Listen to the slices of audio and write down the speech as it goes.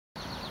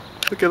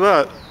Look at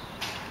that.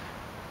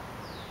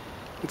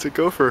 It's a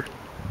gopher.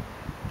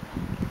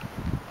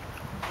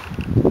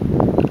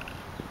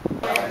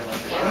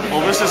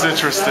 Well, this is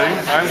interesting.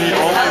 I'm the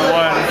only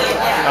one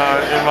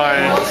in my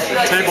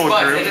table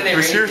group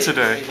who's here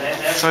today.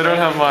 So I don't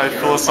have my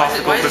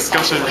philosophical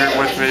discussion group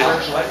with me.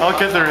 I'll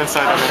get their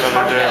insight on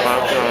another day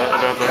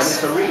about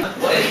this.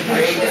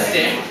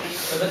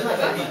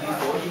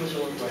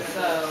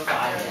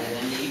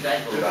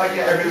 Did I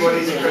get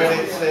everybody's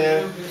credits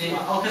there?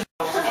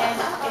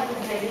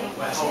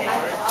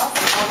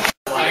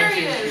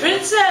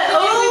 Princess!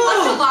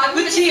 Oh!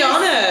 With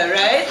Tiana,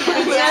 right?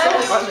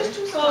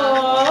 Princess?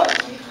 Oh!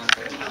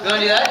 You wanna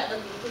do that?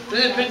 Was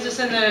it Princess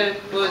and the...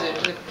 what was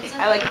it?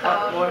 I like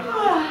up more.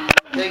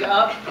 Like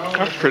up?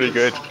 That's pretty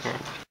good.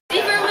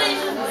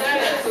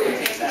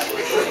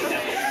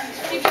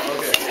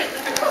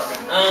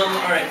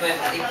 Alright, but...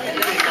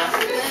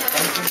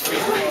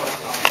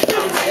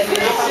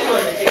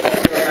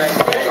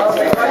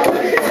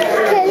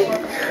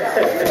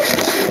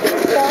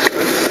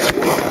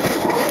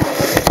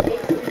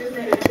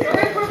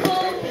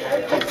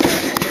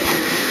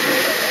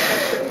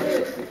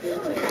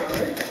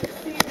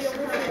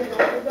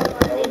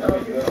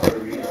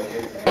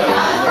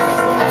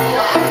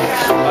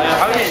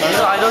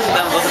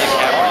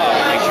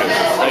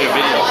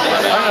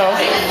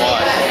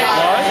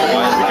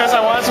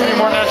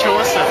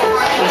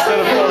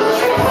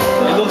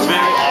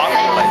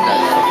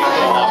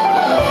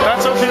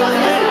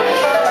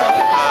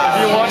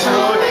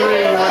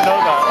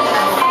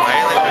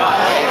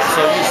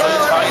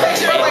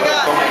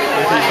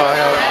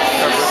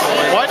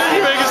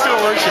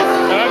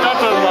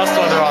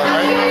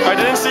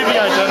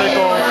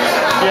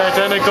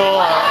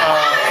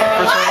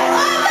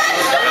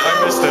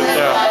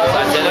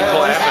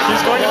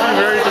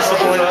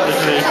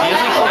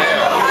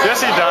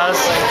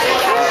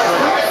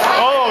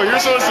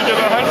 Supposed to get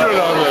 100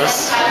 on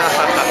this.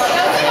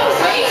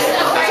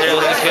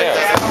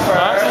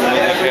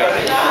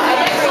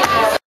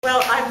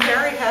 Well, I'm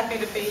very happy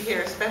to be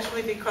here,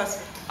 especially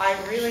because I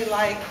really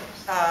like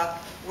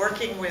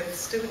working with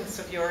students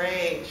of your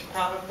age.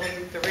 Probably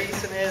the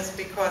reason is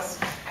because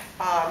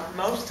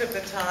most of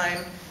the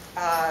time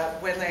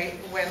when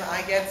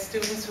I get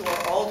students who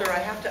are older, I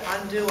have to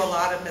undo a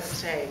lot of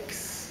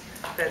mistakes.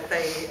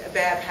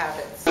 Bad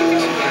habits.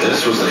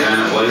 This was the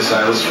kind of place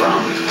I was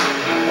from.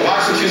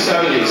 Watch the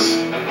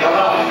 270s.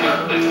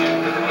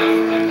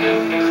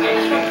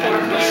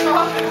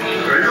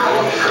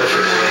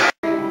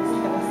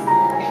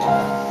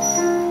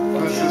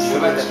 This is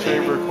Students'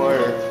 Chamber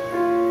Choir.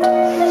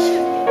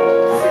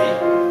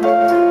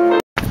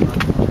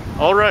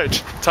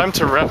 Alright, time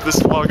to wrap this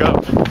vlog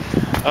up.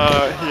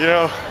 You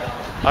know,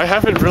 I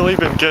haven't really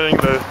been getting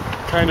the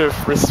kind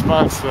of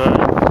response that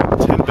I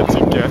tended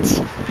to get.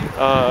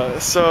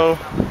 So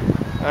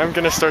I'm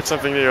gonna start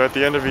something new. At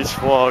the end of each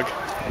vlog,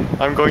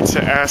 I'm going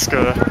to ask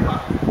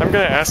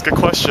a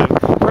question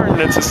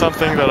pertinent to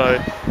something that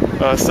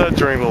I said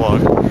during the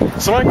vlog.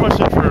 So my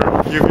question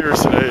for you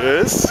viewers today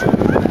is,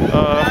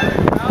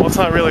 well, it's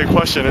not really a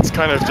question. It's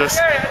kind of just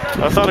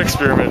a thought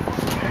experiment.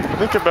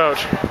 Think about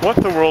what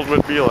the world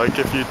would be like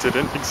if you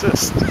didn't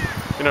exist.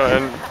 You know,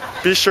 and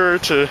be sure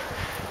to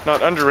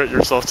not underrate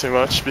yourself too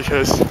much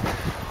because,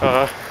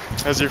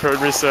 as you've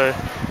heard me say,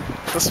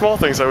 the small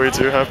things that we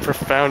do have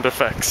profound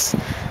effects.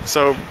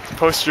 So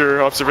post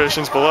your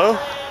observations below,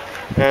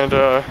 and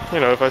you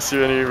know, if I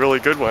see any really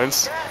good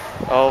ones,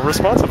 I'll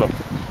respond to them.